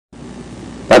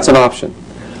That's an option.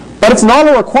 But it's not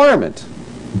a requirement.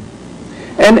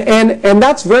 And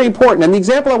that's very important. And the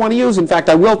example I want to use, in fact,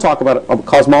 I will talk about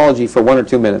cosmology for 1 or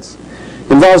 2 minutes.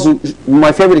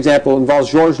 My favorite example involves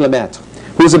Georges Lemaitre,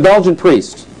 who is a Belgian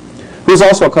priest, who is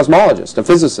also a cosmologist, a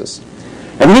physicist.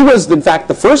 And he was, in fact,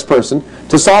 the first person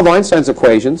to solve Einstein's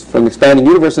equations for an expanding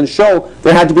universe and show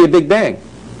there had to be a Big Bang.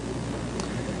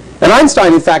 And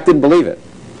Einstein, in fact, didn't believe it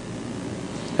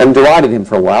and derided him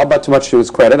for a while, but much to his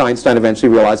credit, Einstein eventually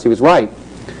realized he was right.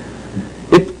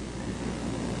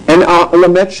 And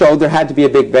Lemaitre showed there had to be a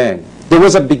Big Bang. There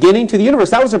was a beginning to the universe.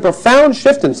 That was a profound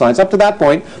shift in science. Up to that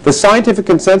point, the scientific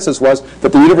consensus was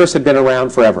that the universe had been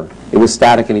around forever. It was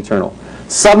static and eternal.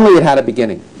 Suddenly it had a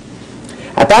beginning.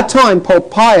 At that time,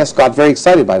 Pope Pius got very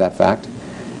excited by that fact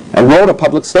and wrote a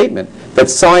public statement that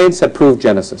science had proved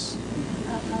Genesis.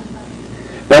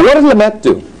 Now, what did Lemaitre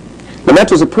do?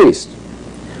 Lemaitre was a priest.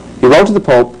 He wrote to the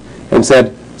Pope and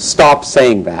said, "Stop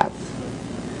saying that.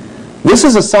 This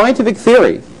is a scientific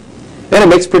theory, and it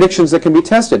makes predictions that can be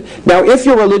tested." Now, if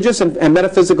your religious and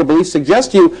metaphysical beliefs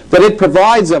suggest to you that it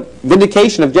provides a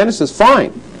vindication of Genesis,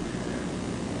 fine.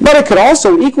 But it could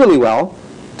also equally well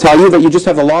tell you that you just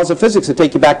have the laws of physics that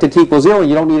take you back to t equals 0 and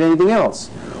you don't need anything else.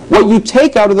 What you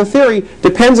take out of the theory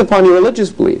depends upon your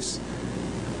religious beliefs.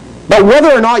 But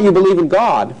whether or not you believe in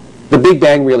God, the Big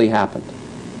Bang really happened.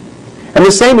 And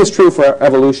the same is true for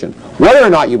evolution. Whether or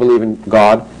not you believe in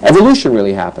God, evolution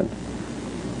really happened.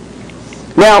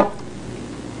 Now,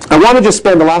 I want to just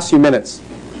spend the last few minutes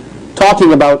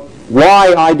talking about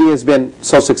why ID has been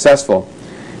so successful,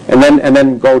 and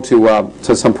then go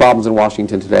to some problems in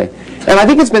Washington today. And I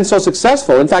think it's been so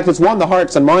successful. In fact, it's won the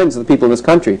hearts and minds of the people in this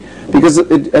country because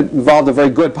it involved a very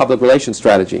good public relations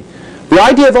strategy. The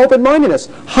idea of open-mindedness.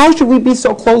 How should we be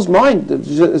so closed-minded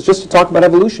just to talk about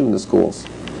evolution in the schools?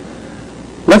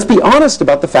 Let's be honest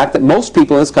about the fact that most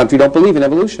people in this country don't believe in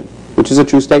evolution, which is a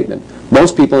true statement.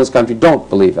 Most people in this country don't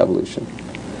believe evolution.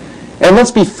 And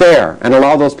let's be fair and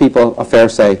allow those people a fair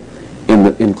say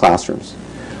in classrooms.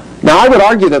 Now, I would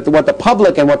argue that what the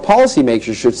public and what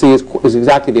policymakers should see is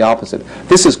exactly the opposite.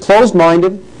 This is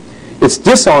closed-minded, it's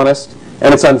dishonest,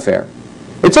 and it's unfair.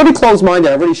 It's already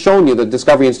closed-minded. I've already shown you the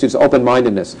Discovery Institute's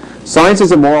open-mindedness. Science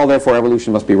is immoral, therefore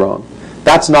evolution must be wrong.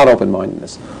 That's not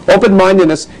open-mindedness.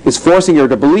 Open-mindedness is forcing your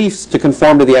beliefs to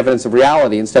conform to the evidence of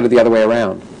reality instead of the other way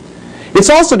around. It's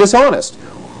also dishonest.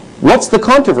 What's the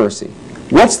controversy?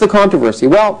 What's the controversy?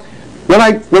 Well, when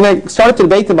I started to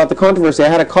debate them about the controversy, I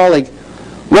had a colleague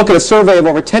look at a survey of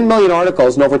over 10 million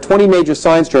articles in over 20 major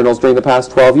science journals during the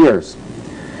past 12 years.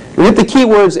 We hit the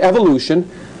keywords evolution.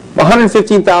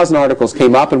 115,000 articles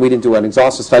came up, and we didn't do an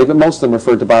exhaustive study, but most of them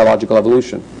referred to biological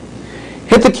evolution.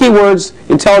 Hit the keywords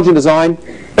intelligent design,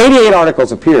 88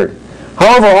 articles appeared.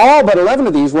 However, all but 11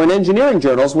 of these were in engineering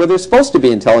journals where there's supposed to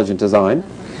be intelligent design.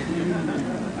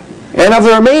 And of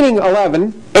the remaining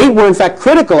 11, 8 were in fact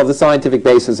critical of the scientific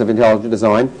basis of intelligent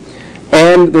design,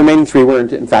 and the remaining 3 were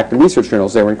in fact in research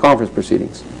journals. They were in conference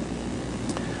proceedings.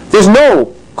 There's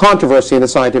no controversy in the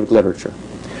scientific literature.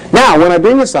 Now, when I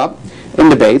bring this up in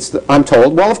debates, I'm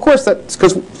told, well, of course, that's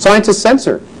because scientists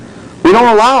censor. We don't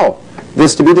allow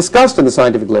this to be discussed in the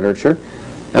scientific literature.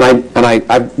 And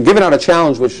I've given out a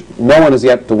challenge which no one has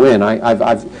yet to win.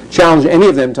 I've challenged any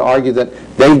of them to argue that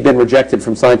they've been rejected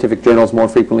from scientific journals more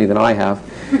frequently than I have.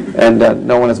 And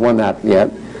no one has won that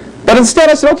yet. But instead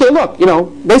I said, okay, look,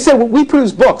 they said, well, we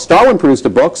produce books. Darwin produced a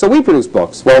book, so we produce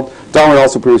books. Well, Darwin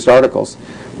also produced articles.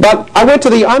 But I went to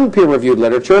the unpeer-reviewed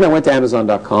literature, and I went to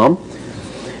Amazon.com,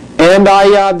 and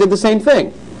I did the same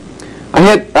thing. I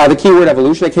hit the keyword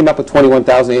evolution. I came up with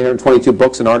 21,822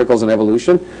 books and articles on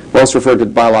evolution, most referred to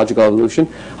biological evolution.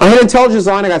 I hit intelligent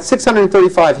design. I got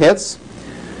 635 hits.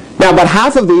 Now, about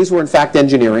half of these were, in fact,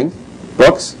 engineering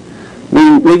books,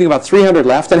 leaving about 300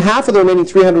 left, and half of the remaining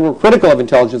 300 were critical of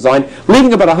intelligent design,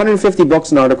 leaving about 150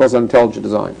 books and articles on intelligent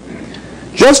design.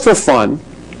 Just for fun,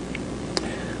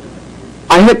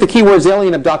 I hit the keywords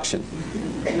alien abduction.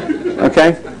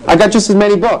 Okay? I got just as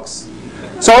many books.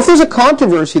 So if there's a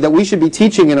controversy that we should be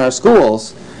teaching in our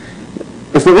schools,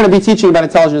 if we're going to be teaching about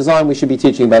intelligent design, we should be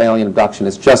teaching about alien abduction.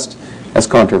 It's just as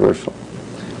controversial.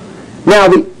 Now,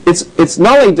 it's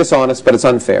not only dishonest, but it's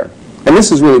unfair. And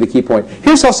this is really the key point.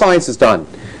 Here's how science is done,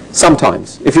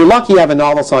 sometimes. If you're lucky, you have a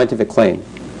novel scientific claim.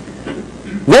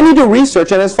 Then you do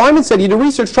research, and as Feynman said, you do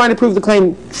research trying to prove the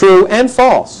claim true and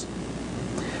false.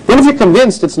 Then if you're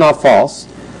convinced it's not false,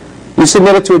 you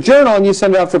submit it to a journal and you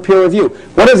send it out for peer review.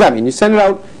 What does that mean? You send it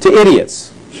out to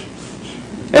idiots.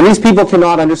 And these people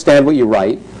cannot understand what you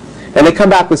write. And they come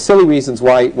back with silly reasons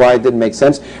why it didn't make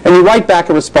sense. And you write back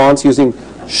a response using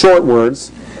short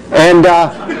words. And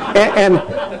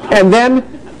then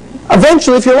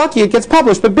Eventually, if you're lucky, it gets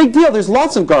published. But big deal, there's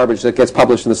lots of garbage that gets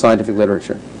published in the scientific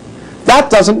literature. That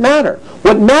doesn't matter.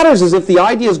 What matters is if the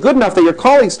idea is good enough that your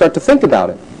colleagues start to think about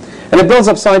it. And it builds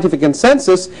up scientific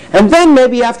consensus, and then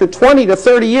maybe after 20 to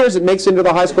 30 years it makes it into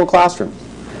the high school classroom.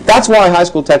 That's why high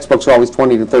school textbooks are always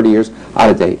 20 to 30 years out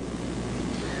of date.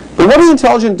 But what do the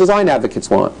intelligent design advocates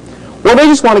want? Well, they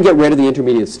just want to get rid of the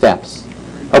intermediate steps.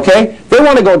 Okay? They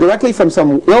want to go directly from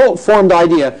some ill-formed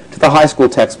idea to the high school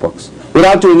textbooks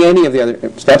without doing any of the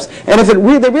other steps. And if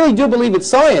they really do believe it's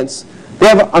science, they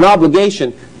have an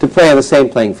obligation to play on the same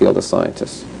playing field as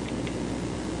scientists.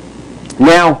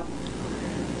 Now,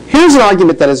 here's an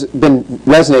argument that has been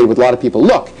resonated with a lot of people.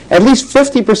 Look, at least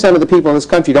 50% of the people in this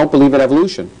country don't believe in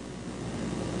evolution.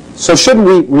 So shouldn't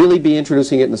we really be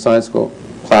introducing it in the science school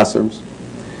classrooms?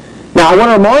 Now, I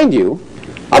want to remind you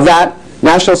of that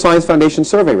National Science Foundation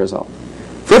survey result.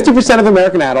 50% of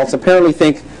American adults apparently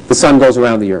think the sun goes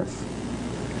around the Earth.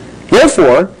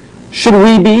 Therefore, should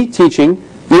we be teaching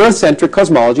the Earth-centric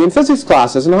cosmology and physics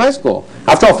classes in high school?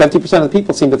 After all, 50% of the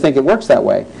people seem to think it works that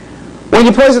way. When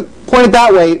you point it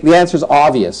that way, the answer is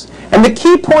obvious. And the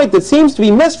key point that seems to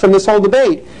be missed from this whole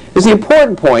debate is the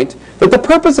important point that the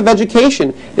purpose of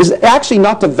education is actually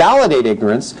not to validate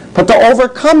ignorance, but to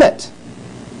overcome it.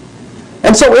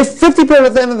 And so if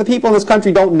 50% of the people in this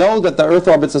country don't know that the Earth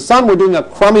orbits the sun, we're doing a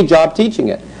crummy job teaching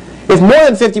it. If more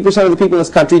than 50% of the people in this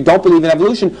country don't believe in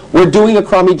evolution, we're doing a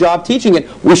crummy job teaching it.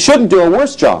 We shouldn't do a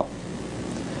worse job.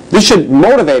 This should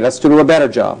motivate us to do a better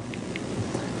job.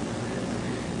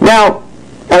 Now,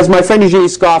 as my friend Eugenie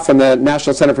Scott from the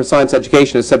National Center for Science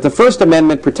Education has said, the First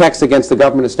Amendment protects against the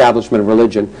government establishment of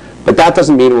religion, but that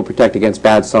doesn't mean it will protect against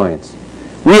bad science.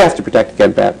 We have to protect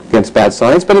against bad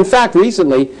science, but in fact,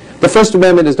 recently, the First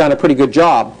Amendment has done a pretty good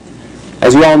job,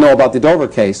 as you all know about the Dover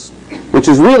case, which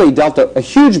has really dealt a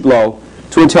huge blow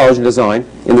to intelligent design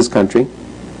in this country.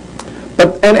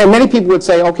 And many people would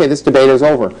say, okay, this debate is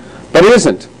over. But it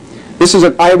isn't.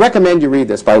 I recommend you read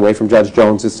this, by the way, from Judge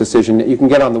Jones's decision. You can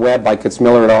get on the web by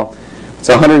Kitzmiller et al. It's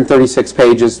 136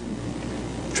 pages,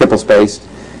 triple-spaced.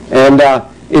 And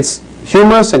it's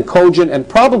humorous and cogent, and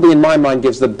probably, in my mind,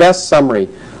 gives the best summary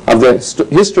of the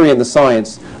history and the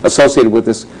science associated with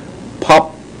this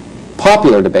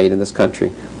popular debate in this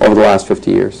country over the last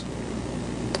 50 years.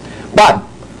 But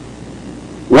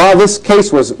while this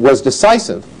case was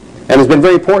decisive and has been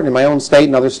very important in my own state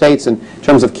and other states in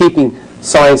terms of keeping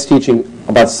science teaching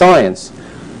about science,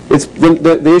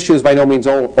 the issue is by no means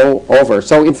over.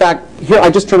 So in fact, here I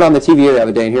just turned on the TV the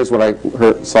other day, and here's what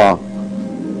I saw.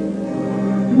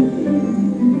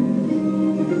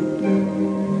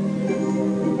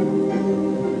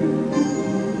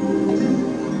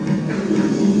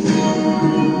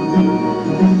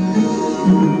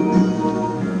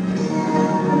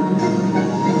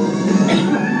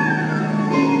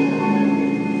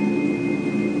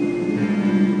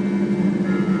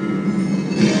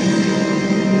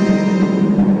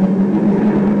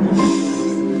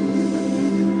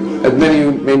 As many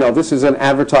of you may know, this is an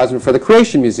advertisement for the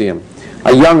Creation Museum,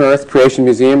 a young Earth Creation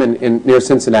Museum near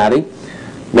Cincinnati.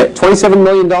 $27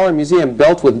 million museum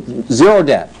built with zero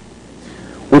debt,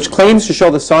 which claims to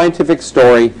show the scientific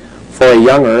story for a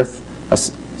young Earth, a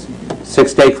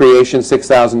six-day creation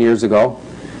 6,000 years ago.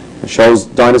 It shows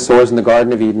dinosaurs in the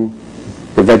Garden of Eden,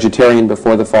 the vegetarian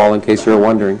before the fall, in case you were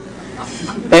wondering.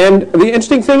 And the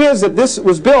interesting thing is that this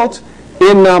was built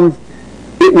in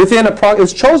it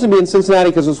was chosen to be in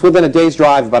Cincinnati because it was within a day's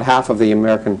drive, about half of the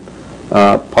American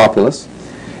populace.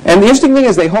 And the interesting thing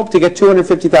is they hope to get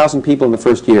 250,000 people in the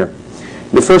first year.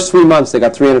 In the first 3 months, they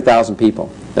got 300,000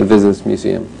 people that visit this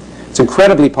museum. It's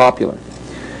incredibly popular.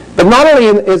 But not only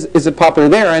is it popular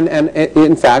there, and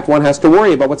in fact, one has to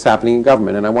worry about what's happening in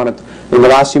government. And I want to, in the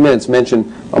last few minutes,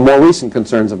 mention more recent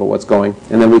concerns about what's going,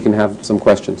 and then we can have some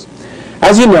questions.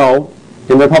 As you know,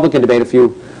 in the Republican debate a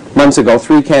few months ago,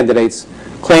 3 candidates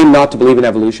claimed not to believe in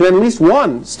evolution, and at least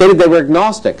one stated they were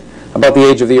agnostic about the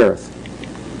age of the Earth.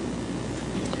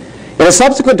 In a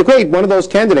subsequent debate, one of those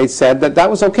candidates said that that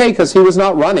was okay because he was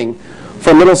not running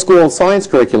for middle school science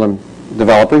curriculum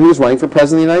developer. He was running for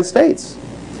President of the United States.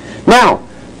 Now,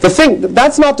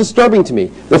 that's not disturbing to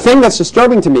me. The thing that's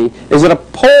disturbing to me is that a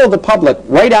poll of the public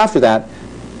right after that,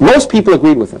 most people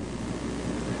agreed with him.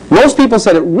 Most people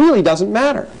said it really doesn't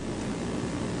matter.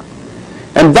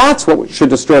 And that's what should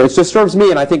disturb. It disturbs me,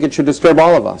 and I think it should disturb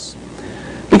all of us.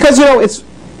 Because, you know, it's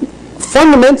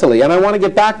fundamentally, and I want to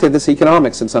get back to this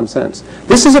economics in some sense,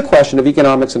 this is a question of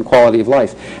economics and quality of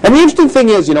life. And the interesting thing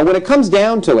is, you know, when it comes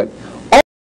down to it,